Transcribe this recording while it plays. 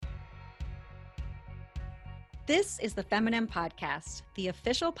This is the Feminem Podcast, the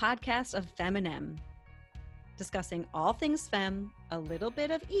official podcast of Feminem, discussing all things femme, a little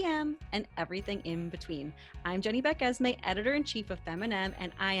bit of EM, and everything in between. I'm Jenny Beck-Esme, Editor-in-Chief of Feminem,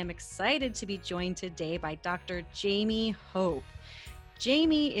 and I am excited to be joined today by Dr. Jamie Hope.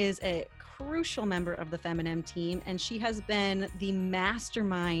 Jamie is a crucial member of the Feminem team, and she has been the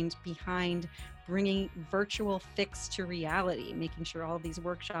mastermind behind bringing virtual fix to reality, making sure all of these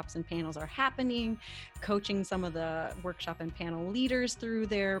workshops and panels are happening, coaching some of the workshop and panel leaders through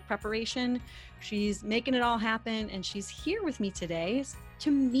their preparation. She's making it all happen, and she's here with me today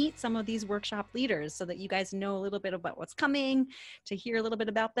to meet some of these workshop leaders so that you guys know a little bit about what's coming, to hear a little bit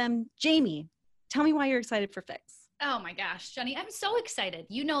about them. Jamie, tell me why you're excited for Fix. Oh my gosh, Jenny, I'm so excited.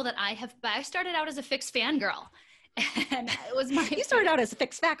 You know that I started out as a Fix fangirl. And it was you started out as a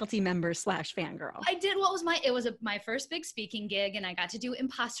Fix faculty member / fangirl. I did. My first big speaking gig, and I got to do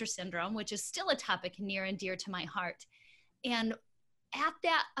imposter syndrome, which is still a topic near and dear to my heart. And at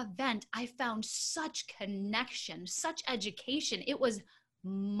that event, I found such connection, such education. It was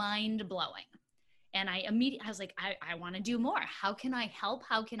mind blowing. And I was like, I want to do more. How can I help?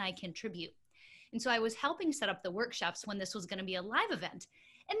 How can I contribute? And so I was helping set up the workshops when this was going to be a live event.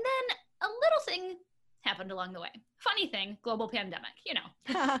 And then a little thing happened along the way. Funny thing, global pandemic, you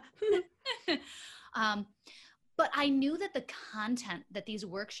know. But I knew that the content that these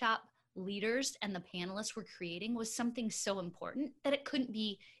workshop leaders and the panelists were creating was something so important that it couldn't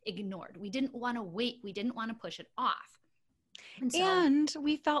be ignored. We didn't want to wait. We didn't want to push it off. And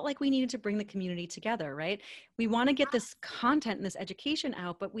we felt like we needed to bring the community together, right? We want to get this content and this education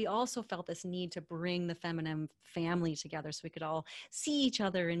out, but we also felt this need to bring the Feminem family together so we could all see each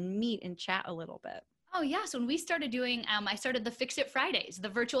other and meet and chat a little bit. Oh, yes. When we started doing, I started the Fix It Fridays, the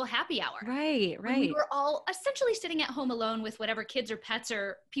virtual happy hour. Right. We were all essentially sitting at home alone with whatever kids or pets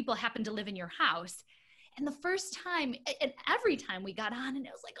or people happen to live in your house. And the first time, and every time we got on, and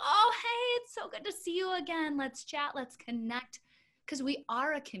it was like, oh, hey, it's so good to see you again. Let's chat, let's connect, because we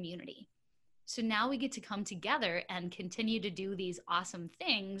are a community. So now we get to come together and continue to do these awesome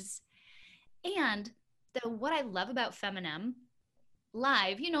things. And what I love about Feminem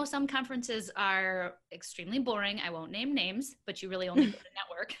Live, you know, some conferences are extremely boring. I won't name names, but you really only go to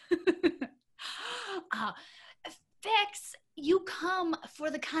network. Fix, you come for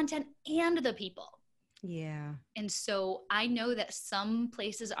the content and the people. Yeah. And so I know that some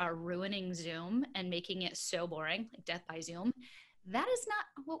places are ruining Zoom and making it so boring, like death by Zoom. That is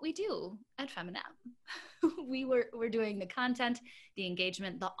not what we do at Feminem. We're doing the content, the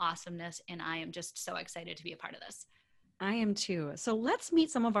engagement, the awesomeness, and I am just so excited to be a part of this. I am too. So let's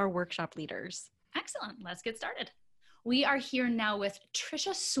meet some of our workshop leaders. Excellent. Let's get started. We are here now with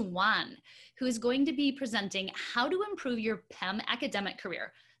Trisha Swan, who is going to be presenting how to improve your PEM academic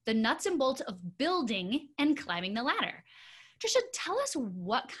career, the nuts and bolts of building and climbing the ladder. Trisha, tell us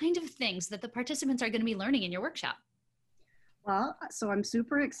what kind of things that the participants are going to be learning in your workshop. Well, so I'm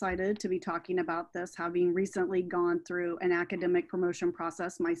super excited to be talking about this, having recently gone through an academic promotion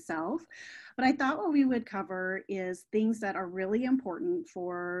process myself. But I thought what we would cover is things that are really important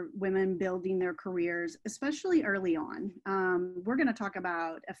for women building their careers, especially early on. We're going to talk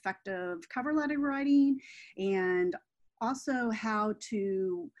about effective cover letter writing and also how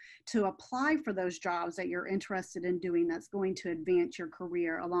to apply for those jobs that you're interested in doing that's going to advance your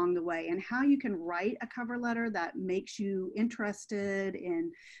career along the way, and how you can write a cover letter that makes you interested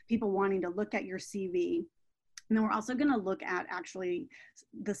in people wanting to look at your CV. And then we're also going to look at actually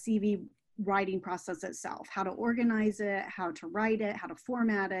the CV writing process itself, how to organize it, how to write it, how to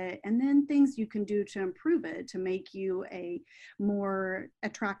format it, and then things you can do to improve it to make you a more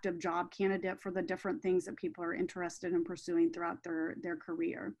attractive job candidate for the different things that people are interested in pursuing throughout their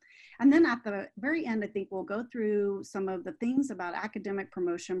career. And then at the very end, I think we'll go through some of the things about academic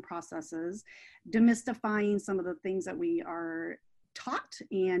promotion processes, demystifying some of the things that we are taught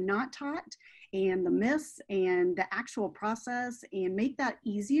and not taught, and the myths and the actual process, and make that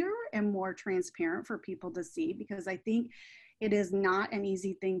easier and more transparent for people to see, because I think it is not an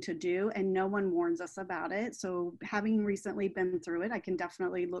easy thing to do and no one warns us about it. So having recently been through it, I can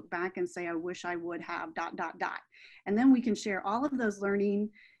definitely look back and say, I wish I would have ... And then we can share all of those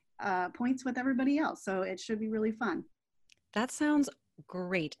learning points with everybody else. So it should be really fun. That sounds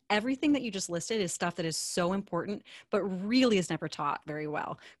great. Everything that you just listed is stuff that is so important, but really is never taught very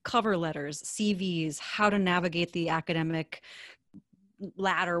well. Cover letters, CVs, how to navigate the academic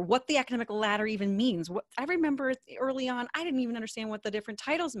ladder, what the academic ladder even means. What I remember early on, I didn't even understand what the different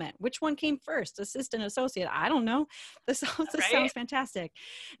titles meant. Which one came first, assistant, associate? I don't know. This sounds fantastic.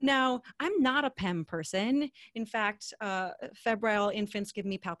 Now, I'm not a PEM person. In fact, febrile infants give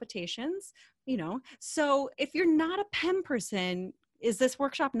me palpitations, So if you're not a PEM person, is this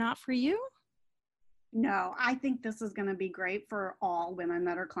workshop not for you? No, I think this is going to be great for all women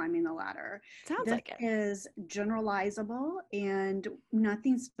that are climbing the ladder. Sounds this like it. is generalizable and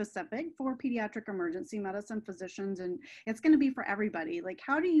nothing specific for pediatric emergency medicine physicians. And it's going to be for everybody. Like,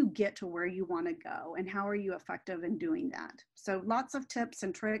 how do you get to where you want to go? And how are you effective in doing that? So lots of tips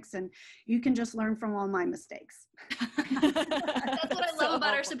and tricks, and you can just learn from all my mistakes. That's what I love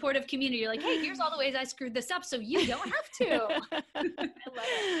about our supportive community. You're like, hey, here's all the ways I screwed this up, so you don't have to. I love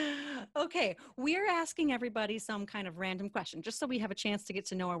it. Okay, we're asking everybody some kind of random question, just so we have a chance to get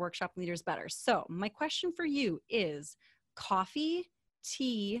to know our workshop leaders better. So my question for you is coffee,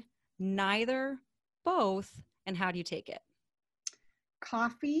 tea, neither, both, and how do you take it?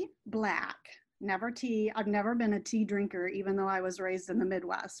 Coffee, black. Never tea. I've never been a tea drinker, even though I was raised in the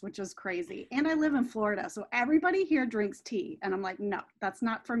Midwest, which is crazy. And I live in Florida, so everybody here drinks tea. And I'm like, no, that's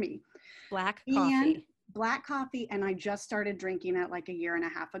not for me. Black coffee. And black coffee, and I just started drinking it like a year and a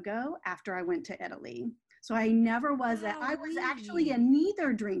half ago after I went to Italy. So I never was I was actually a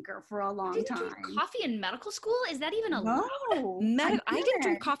neither drinker for a long time. Did you drink coffee in medical school? Is that even allowed? No, I didn't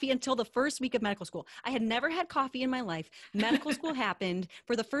drink coffee until the first week of medical school. I had never had coffee in my life. Medical school happened.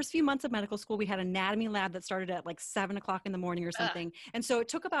 For the first few months of medical school, we had an anatomy lab that started at like 7 o'clock in the morning or something. And so it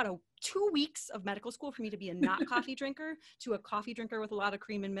took about 2 weeks of medical school for me to be a not coffee drinker to a coffee drinker with a lot of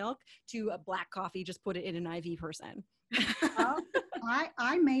cream and milk to a black coffee, just put it in an IV person. Well,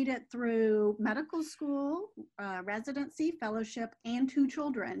 I made it through medical school, residency, fellowship, and 2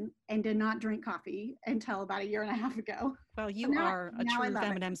 children, and did not drink coffee until about a year and a half ago. Well, you are a true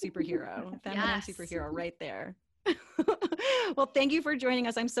feminine superhero. Feminine superhero right there. Well, thank you for joining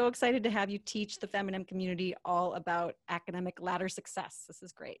us. I'm so excited to have you teach the feminine community all about academic ladder success. This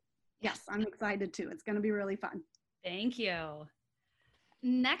is great. Yes, I'm excited too. It's going to be really fun. Thank you.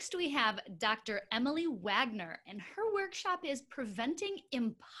 Next, we have Dr. Emily Wagner, and her workshop is Preventing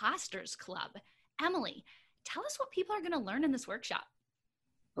Imposters Club. Emily, tell us what people are going to learn in this workshop.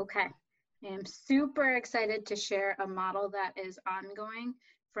 Okay. I am super excited to share a model that is ongoing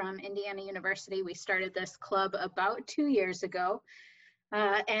from Indiana University. We started this club about 2 years ago,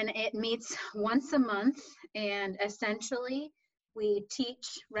 and it meets once a month, and essentially we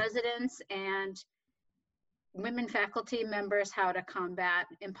teach residents and women faculty members how to combat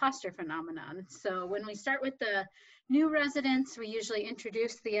imposter phenomenon. So when we start with the new residents, we usually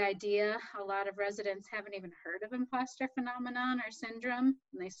introduce the idea. A lot of residents haven't even heard of imposter phenomenon or syndrome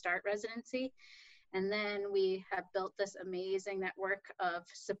when they start residency. And then we have built this amazing network of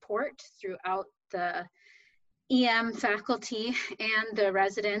support throughout the EM faculty and the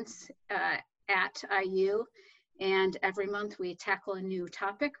residents at IU. And every month we tackle a new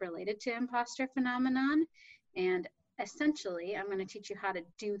topic related to imposter phenomenon. And essentially, I'm going to teach you how to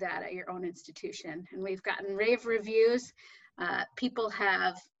do that at your own institution. And we've gotten rave reviews. People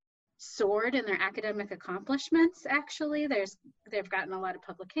have soared in their academic accomplishments, actually. They've gotten a lot of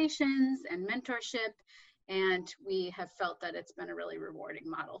publications and mentorship, and we have felt that it's been a really rewarding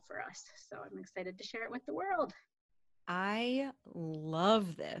model for us. So I'm excited to share it with the world. I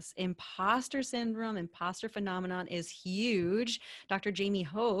love this. Imposter syndrome, imposter phenomenon is huge. Dr. Jamie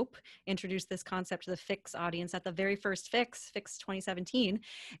Hope introduced this concept to the FIX audience at the very first FIX 2017.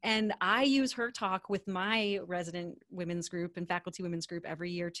 And I use her talk with my resident women's group and faculty women's group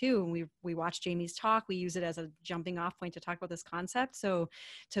every year too. And we watch Jamie's talk. We use it as a jumping off point to talk about this concept. So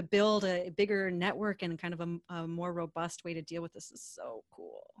to build a bigger network and kind of a more robust way to deal with this is so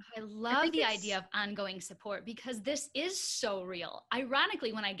cool. I love the idea of ongoing support because this is so real.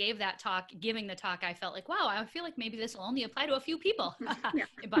 Ironically, when I gave that talk, giving the talk, I felt like, wow, I feel like maybe this will only apply to a few people.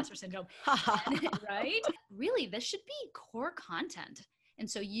 Imposter syndrome, right? Really, this should be core content. And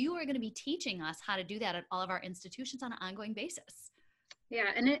so you are going to be teaching us how to do that at all of our institutions on an ongoing basis.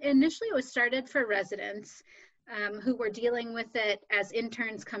 Yeah, and initially it was started for residents who were dealing with it as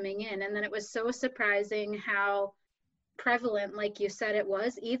interns coming in. And then it was so surprising how prevalent, like you said, it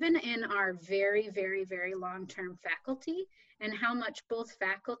was even in our very, very, very long-term faculty, and how much both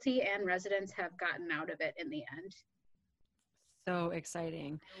faculty and residents have gotten out of it in the end. So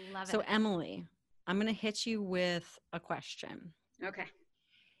exciting. I love it. So Emily, I'm going to hit you with a question. Okay.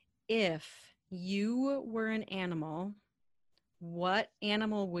 If you were an animal, what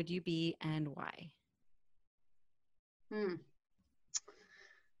animal would you be and why?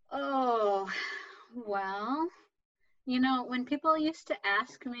 Oh, well, You know, when people used to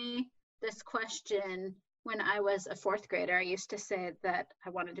ask me this question when I was a fourth grader, I used to say that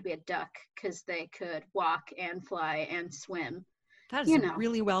I wanted to be a duck because they could walk and fly and swim, That is you a know.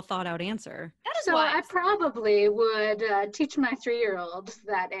 really well thought out answer. That is So I wise. probably would teach my 3-year-old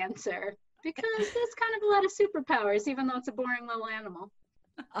that answer because it's kind of a lot of superpowers, even though it's a boring little animal.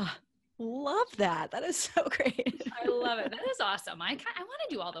 Love that. That is so great. I love it. That is awesome. I want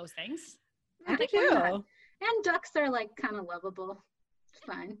to do all those things. I do Heck, why not? too. And ducks are like kind of lovable. It's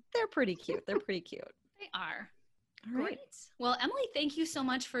fine. They're pretty cute. They're pretty cute. They are. All right. Great. Well, Emily, thank you so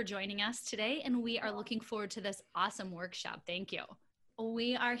much for joining us today, and we are looking forward to this awesome workshop. Thank you.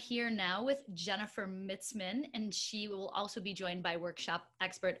 We are here now with Jennifer Mitzman, and she will also be joined by workshop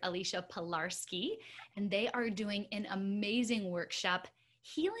expert Alicia Pilarski, and they are doing an amazing workshop,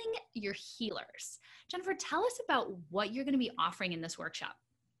 Healing Your Healers. Jennifer, tell us about what you're going to be offering in this workshop.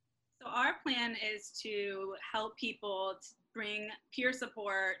 So our plan is to help people bring peer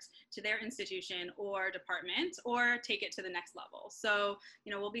support to their institution or department, or take it to the next level. So,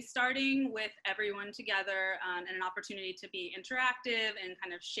 we'll be starting with everyone together and an opportunity to be interactive and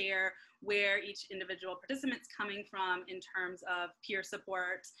kind of share where each individual participant's coming from in terms of peer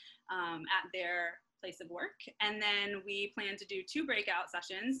support at their place of work. And then we plan to do 2 breakout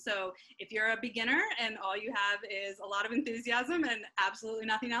sessions. So if you're a beginner and all you have is a lot of enthusiasm and absolutely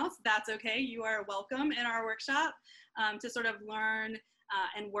nothing else, that's okay. You are welcome in our workshop to sort of learn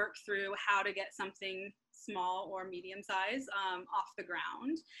and work through how to get something small or medium size off the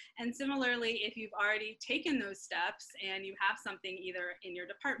ground. And similarly, if you've already taken those steps and you have something either in your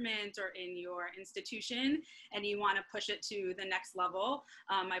department or in your institution and you want to push it to the next level,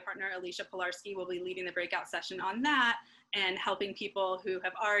 my partner Alicia Pilarski will be leading the breakout session on that and helping people who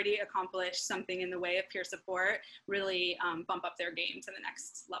have already accomplished something in the way of peer support really bump up their game to the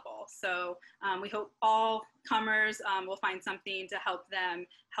next level. So we hope all comers will find something to help them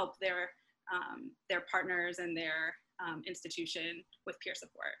help their partners and their institution with peer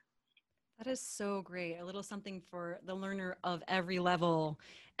support. That is so great. A little something for the learner of every level,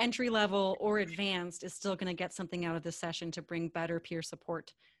 entry level or advanced, is still going to get something out of this session to bring better peer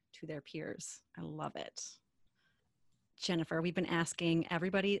support to their peers. I love it. Jennifer, we've been asking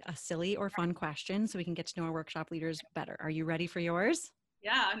everybody a silly or fun question so we can get to know our workshop leaders better. Are you ready for yours?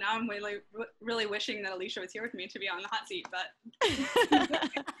 Yeah, now I'm really wishing that Alicia was here with me to be on the hot seat, but.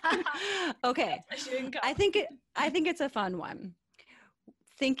 Okay, I think it's a fun one.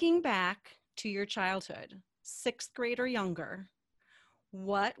 Thinking back to your childhood, 6th grade or younger,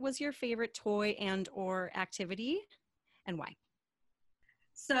 what was your favorite toy and or activity and why?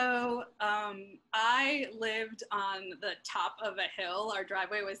 So I lived on the top of a hill. Our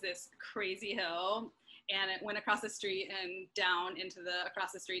driveway was this crazy hill, and it went across the street and down into the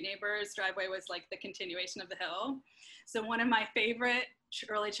across the street neighbor's driveway was like the continuation of the hill. So one of my favorite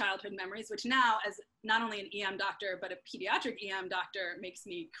early childhood memories, which now as not only an EM doctor, but a pediatric EM doctor makes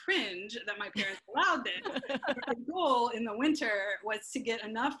me cringe that my parents allowed this. The goal in the winter was to get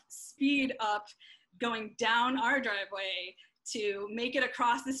enough speed up going down our driveway to make it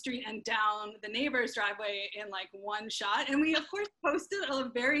across the street and down the neighbor's driveway in like one shot. And we of course posted a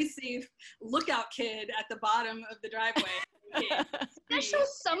very safe lookout kid at the bottom of the driveway. That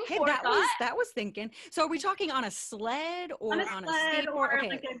shows some Hey, that was thinking. So are we talking on a sled or on a skateboard? Or okay.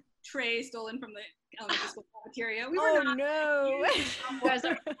 like a tray stolen from the elementary school cafeteria. We Oh were not. no. You guys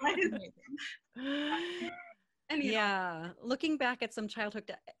are And, yeah, looking back at some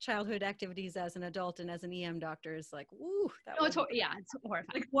childhood activities as an adult and as an EM doctor is like, ooh, that no, was it's horrifying.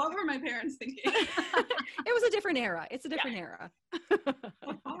 like, what were my parents thinking? it was a different era. It's a different era.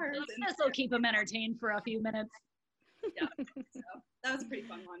 This will keep them entertained for a few minutes. Yeah, so that was a pretty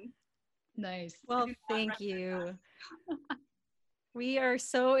fun one. Nice. Well, thank you. We are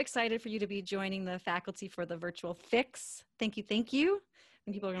so excited for you to be joining the faculty for the virtual fix. Thank you.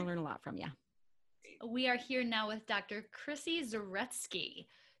 And people are going to learn a lot from you. We are here now with Dr. Chrissy Zaretsky,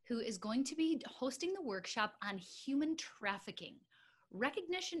 who is going to be hosting the workshop on human trafficking,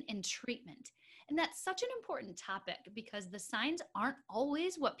 recognition and treatment. And that's such an important topic because the signs aren't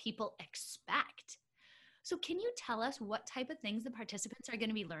always what people expect. So can you tell us what type of things the participants are going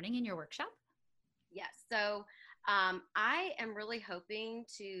to be learning in your workshop? Yes. So I am really hoping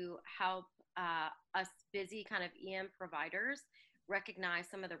to help us busy kind of EM providers recognize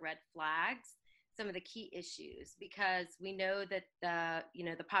some of the red flags, some of the key issues, because we know that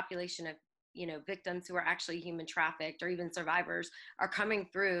the population of victims who are actually human trafficked or even survivors are coming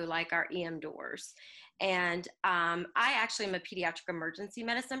through like our EM doors. And I actually am a pediatric emergency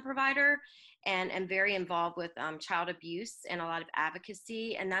medicine provider and am very involved with child abuse and a lot of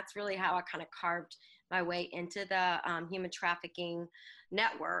advocacy. And that's really how I kind of carved my way into the human trafficking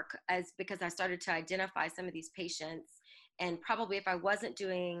network, as because I started to identify some of these patients. And probably if I wasn't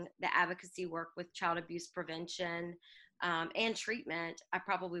doing the advocacy work with child abuse prevention and treatment, I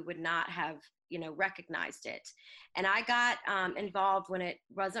probably would not have, recognized it. And I got involved when it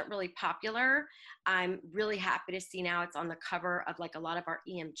wasn't really popular. I'm really happy to see now it's on the cover of like a lot of our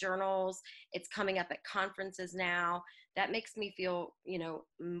EM journals. It's coming up at conferences now. That makes me feel,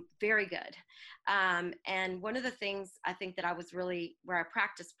 very good. And one of the things I think that I was really, where I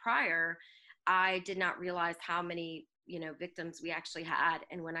practiced prior, I did not realize how many victims we actually had.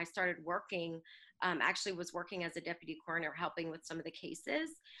 And when I started working, actually was working as a deputy coroner helping with some of the cases,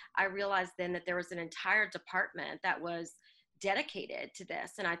 I realized then that there was an entire department that was dedicated to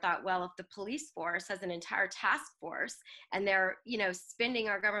this. And I thought, well, if the police force has an entire task force and they're, spending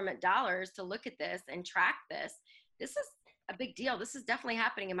our government dollars to look at this and track this, this is a big deal. This is definitely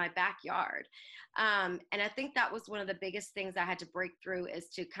happening in my backyard. And I think that was one of the biggest things I had to break through, is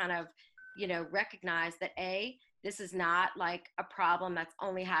to kind of, recognize that this is not like a problem that's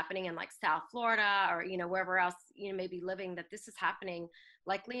only happening in like South Florida or, wherever else you may be living, that this is happening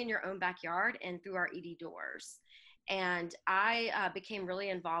likely in your own backyard and through our ED doors. And I became really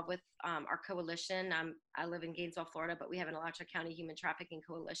involved with our coalition. I live in Gainesville, Florida, but we have an Alachua County Human Trafficking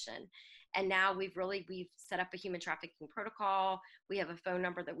Coalition. And now we've set up a human trafficking protocol. We have a phone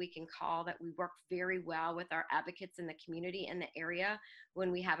number that we can call, that we work very well with our advocates in the community in the area when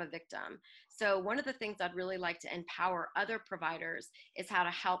we have a victim. So one of the things I'd really like to empower other providers is how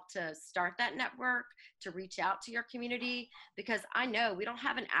to help to start that network, to reach out to your community, because I know we don't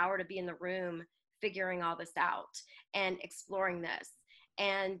have an hour to be in the room figuring all this out and exploring this.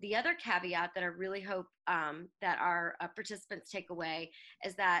 And the other caveat that I really hope that our participants take away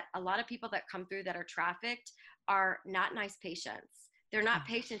is that a lot of people that come through that are trafficked are not nice patients. They're not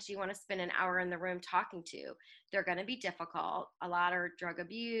patients you want to spend an hour in the room talking to. They're going to be difficult. A lot are drug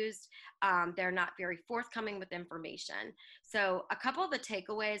abused. They're not very forthcoming with information. So a couple of the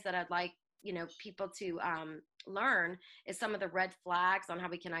takeaways that I'd like people to learn is some of the red flags on how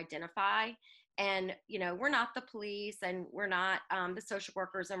we can identify. And, we're not the police, and we're not the social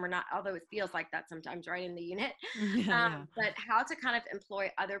workers, and we're not, although it feels like that sometimes, right, in the unit, but how to kind of employ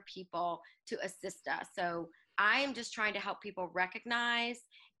other people to assist us. So I am just trying to help people recognize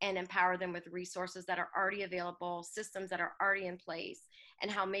and empower them with resources that are already available, systems that are already in place, and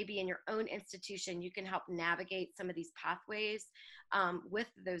how maybe in your own institution you can help navigate some of these pathways with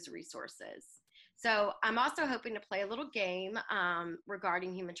those resources. So I'm also hoping to play a little game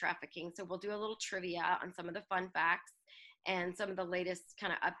regarding human trafficking. So we'll do a little trivia on some of the fun facts and some of the latest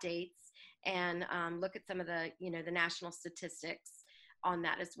kind of updates, and look at some of the, the national statistics on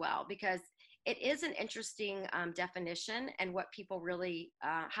that as well, because it is an interesting definition and what people really,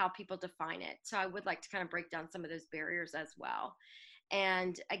 how people define it. So I would like to kind of break down some of those barriers as well.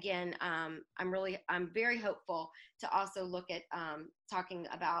 And again, I'm very hopeful to also look at talking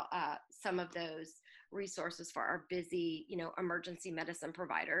about some of those resources for our busy, emergency medicine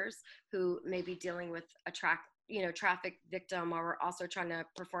providers who may be dealing with a traffic victim, while we're also trying to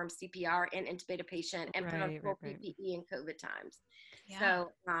perform CPR and intubate a patient and put on full PPE in COVID times. Yeah.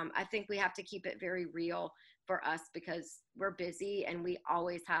 So I think we have to keep it very real for us, because we're busy and we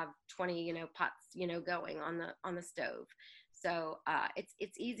always have 20, pots, going on the stove. So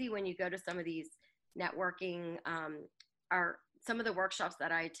it's easy when you go to some of these networking, or some of the workshops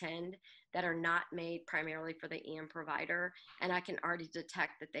that I attend that are not made primarily for the EM provider, and I can already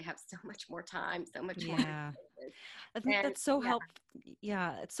detect that they have so much more time, so much more. I think that's so helpful.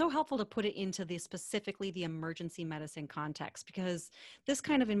 Yeah, it's so helpful to put it into specifically the emergency medicine context, because this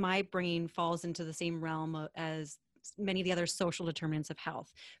kind of in my brain falls into the same realm as many of the other social determinants of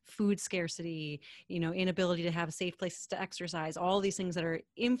health: food scarcity, inability to have safe places to exercise, all these things that are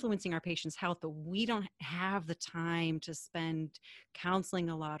influencing our patients' health, but we don't have the time to spend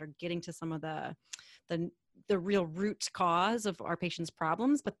counseling a lot or getting to some of the real root cause of our patients'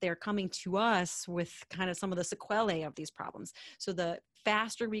 problems, but they're coming to us with kind of some of the sequelae of these problems. So the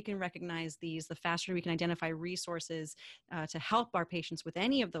faster we can recognize these, the faster we can identify resources to help our patients with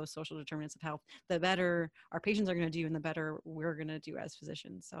any of those social determinants of health, the better our patients are going to do and the better we're going to do as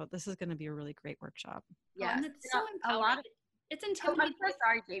physicians. So this is going to be a really great workshop. Yeah, and it's so empowering. It's intimidating. I'm so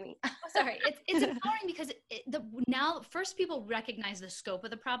sorry, Jamie. Sorry. It's empowering because now first people recognize the scope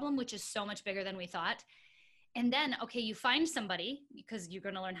of the problem, which is so much bigger than we thought. And then, okay, you find somebody because you're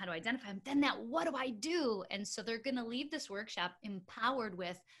going to learn how to identify them. Then what do I do? And so they're going to leave this workshop empowered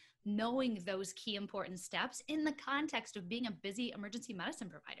with knowing those key important steps in the context of being a busy emergency medicine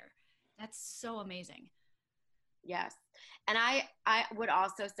provider. That's so amazing. Yes. And I would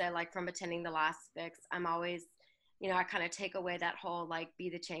also say, like, from attending the last fix, I'm always, I kind of take away that whole, like, be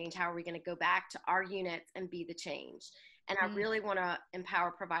the change. How are we going to go back to our units and be the change? And I really want to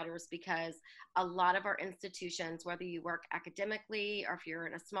empower providers, because a lot of our institutions, whether you work academically or if you're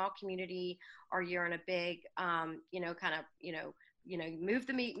in a small community or you're in a big, move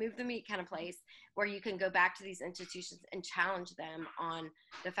the meat kind of place, where you can go back to these institutions and challenge them on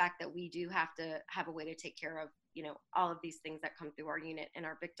the fact that we do have to have a way to take care of, all of these things that come through our unit and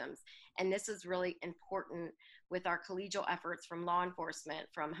our victims. And this is really important with our collegial efforts from law enforcement,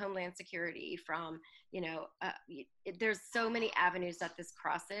 from Homeland Security, from, there's so many avenues that this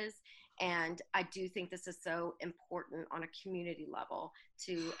crosses. And I do think this is so important on a community level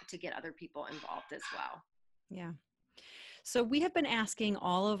to get other people involved as well. Yeah. So we have been asking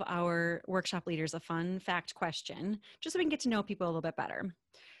all of our workshop leaders a fun fact question, just so we can get to know people a little bit better.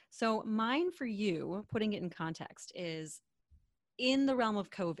 So mine for you, putting it in context, is in the realm of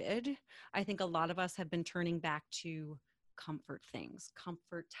COVID, I think a lot of us have been turning back to comfort things,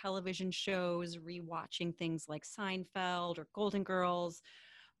 comfort television shows, rewatching things like Seinfeld or Golden Girls,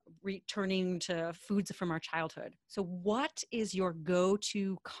 returning to foods from our childhood. So what is your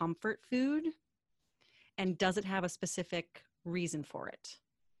go-to comfort food? And does it have a specific reason for it?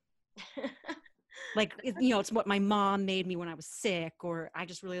 Like, it's what my mom made me when I was sick, or I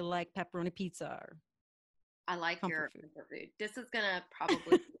just really like pepperoni pizza. Or I like your comfort food. This is going to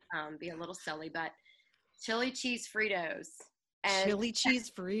probably be a little silly, but chili cheese Fritos. Chili cheese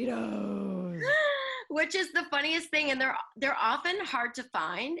Fritos. Which is the funniest thing. And they're often hard to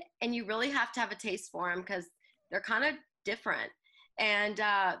find, and you really have to have a taste for them because they're kind of different. And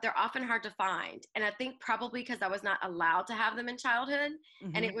they're often hard to find. And I think probably because I was not allowed to have them in childhood,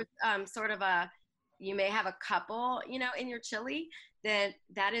 and it was sort of you may have a couple, in your chili, then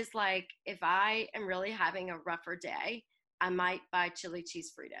that is like, if I am really having a rougher day, I might buy chili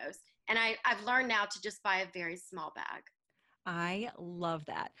cheese Fritos. And I've learned now to just buy a very small bag. I love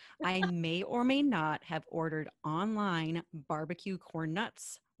that. I may or may not have ordered online barbecue corn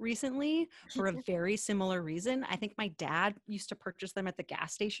nuts recently for a very similar reason. I think my dad used to purchase them at the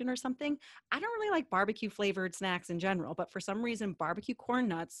gas station or something. I don't really like barbecue flavored snacks in general, but for some reason, barbecue corn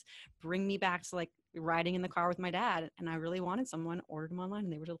nuts bring me back to like riding in the car with my dad. And I really wanted someone, ordered them online,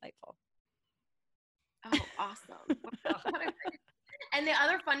 and they were delightful. Oh, awesome. And the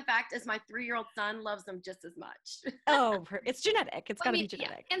other fun fact is my 3-year-old son loves them just as much. Oh, it's genetic. It's got to be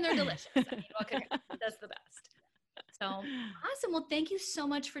genetic. Yeah, and they're delicious. That's the best. So awesome. Well, thank you so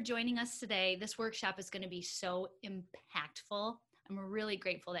much for joining us today. This workshop is going to be so impactful. I'm really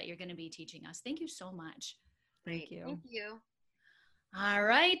grateful that you're going to be teaching us. Thank you so much. Thank you. Thank you. All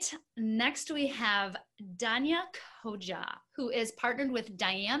right. Next, we have Danya Koja, who is partnered with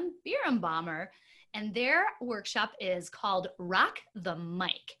Diane Bierenbaumer, and their workshop is called Rock the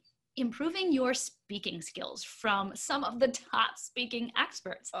Mic, Improving Your Speaking Skills from some of the top speaking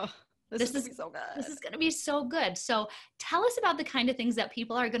experts. Oh, this is going to be so good. This is going to be so good. So tell us about the kind of things that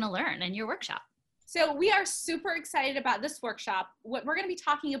people are going to learn in your workshop. So we are super excited about this workshop. What we're going to be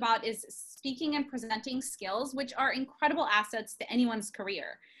talking about is speaking and presenting skills, which are incredible assets to anyone's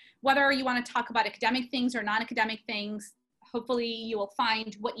career. Whether you want to talk about academic things or non-academic things, hopefully you will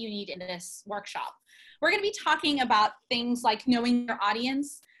find what you need in this workshop. We're going to be talking about things like knowing your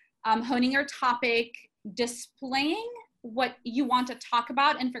audience, honing your topic, displaying what you want to talk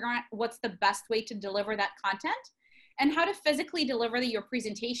about and figuring out what's the best way to deliver that content, and how to physically deliver your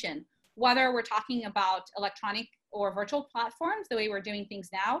presentation, whether we're talking about electronic or virtual platforms, the way we're doing things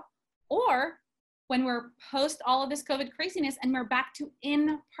now, or when we're post all of this COVID craziness and we're back to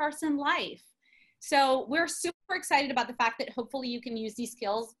in-person life. So we're super excited about the fact that hopefully you can use these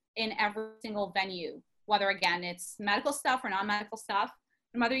skills in every single venue, whether again, it's medical stuff or non-medical stuff,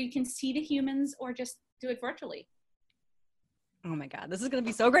 and whether you can see the humans or just do it virtually. Oh my God, this is going to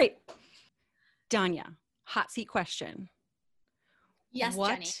be so great. Danya, hot seat question. Yes,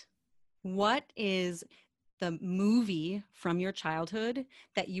 Jenny. What is the movie from your childhood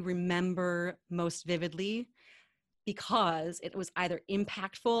that you remember most vividly because it was either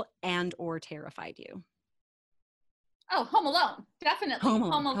impactful and or terrified you? Oh, Home Alone. Definitely. Home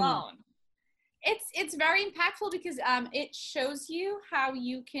Alone. Alone. It's very impactful because it shows you how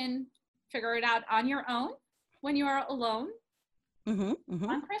you can figure it out on your own when you are alone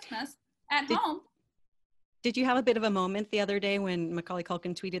on Christmas at home. Did you have a bit of a moment the other day when Macaulay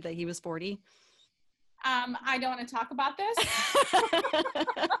Culkin tweeted that he was 40? I don't want to talk about this.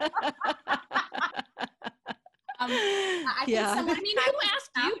 I think someone, who asked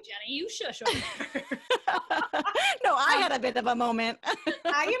you, Jenny? You shush over there. No, I had a bit of a moment.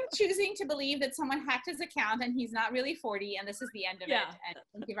 I am choosing to believe that someone hacked his account and he's not really 40, and this is the end of it. And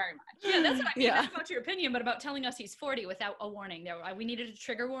thank you very much. Yeah, that's what I mean. Not about your opinion, but about telling us he's 40 without a warning. We needed a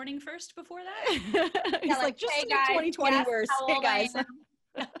trigger warning first before that. He's like, just hey make guys, 2020 guess worse. how Hey old I guys. am.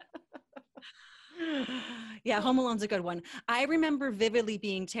 Yeah, Home Alone's a good one. I remember vividly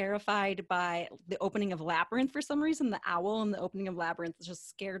being terrified by the opening of Labyrinth for some reason. The owl in the opening of Labyrinth just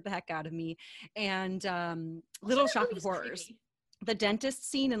scared the heck out of me. And Little that Shop of movie's Horrors. creepy. The dentist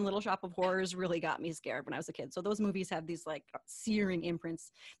scene in Little Shop of Horrors really got me scared when I was a kid. So those movies have these like searing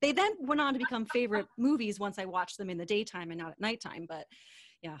imprints. They then went on to become favorite movies once I watched them in the daytime and not at nighttime. But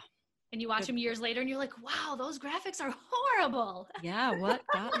yeah. And you watch them years later and you're like, wow, those graphics are horrible. Yeah, what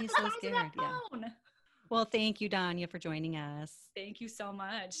got me so Size of scared? that Yeah. phone. Well, thank you, Danya, for joining us. Thank you so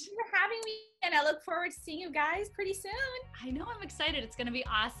much. Thank you for having me, and I look forward to seeing you guys pretty soon. I know, I'm excited. It's going to be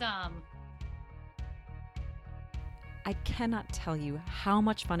awesome. I cannot tell you how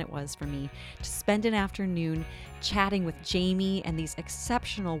much fun it was for me to spend an afternoon chatting with Jamie and these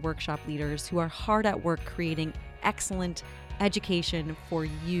exceptional workshop leaders who are hard at work creating excellent education for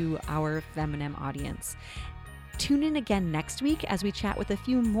you, our Feminem audience. Tune in again next week as we chat with a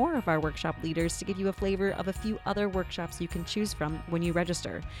few more of our workshop leaders to give you a flavor of a few other workshops you can choose from when you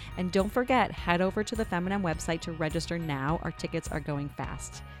register. And don't forget, head over to the Feminem website to register now. Our tickets are going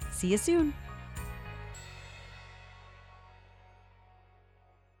fast. See you soon.